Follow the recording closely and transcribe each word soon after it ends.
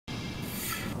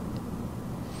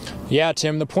Yeah,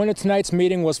 Tim, the point of tonight's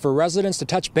meeting was for residents to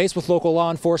touch base with local law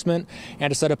enforcement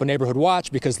and to set up a neighborhood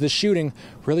watch because this shooting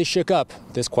really shook up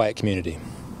this quiet community.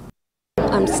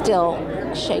 I'm still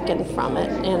shaken from it,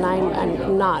 and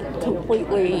I'm not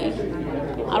completely,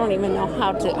 I don't even know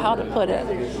how to put it.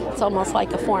 It's almost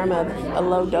like a form of a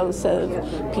low dose of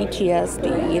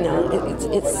PTSD, you know,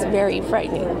 it's very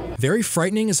frightening. Very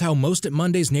frightening is how most at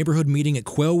Monday's neighborhood meeting at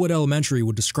Quailwood Elementary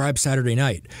would describe Saturday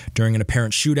night during an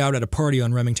apparent shootout at a party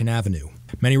on Remington Avenue.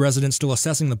 Many residents still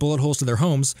assessing the bullet holes to their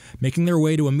homes, making their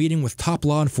way to a meeting with top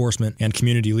law enforcement and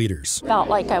community leaders. Felt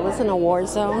like I was in a war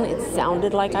zone. It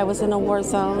sounded like I was in a war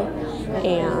zone,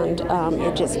 and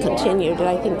it just continued. And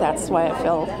I think that's why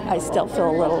I still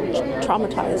feel a little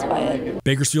traumatized by it.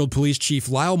 Bakersfield Police Chief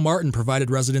Lyle Martin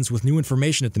provided residents with new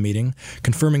information at the meeting,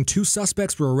 confirming 2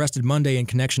 suspects were arrested Monday in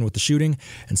connection with the shooting,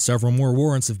 and several more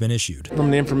warrants have been issued. From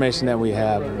the information that we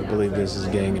have, we believe this is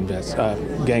gang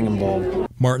involved.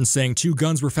 Martin saying 2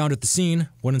 guns were found at the scene,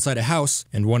 one inside a house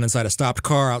and one inside a stopped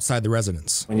car outside the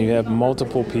residence. When you have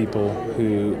multiple people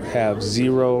who have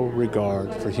zero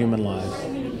regard for human life,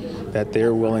 that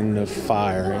they're willing to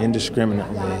fire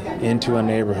indiscriminately into a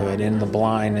neighborhood, in the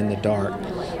blind, in the dark,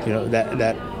 you know,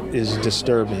 that is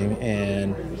disturbing,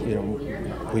 and you know,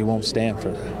 we won't stand for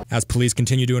that. As police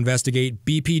continue to investigate,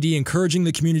 BPD encouraging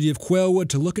the community of Quailwood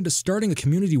to look into starting a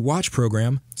community watch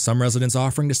program, some residents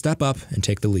offering to step up and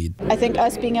take the lead. I think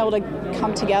us being able to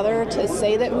come together to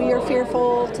say that we are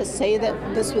fearful, to say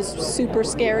that this was super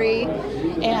scary,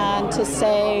 and to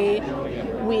say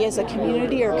we as a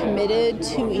community are committed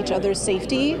to each other's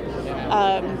safety.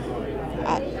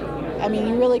 I mean,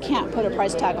 you really can't put a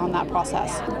price tag on that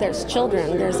process. There's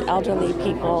children, there's elderly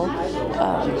people.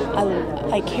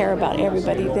 I care about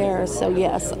everybody there, so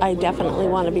yes, I definitely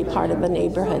want to be part of a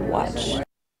neighborhood watch.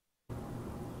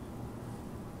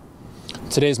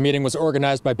 Today's meeting was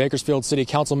organized by Bakersfield City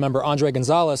Council member Andre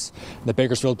Gonzalez. The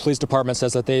Bakersfield Police Department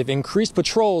says that they've increased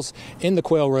patrols in the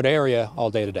Quailwood area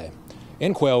all day today.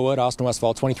 In Quailwood, Austin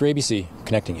Westfall, 23 ABC,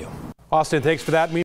 connecting you. Austin, thanks for that.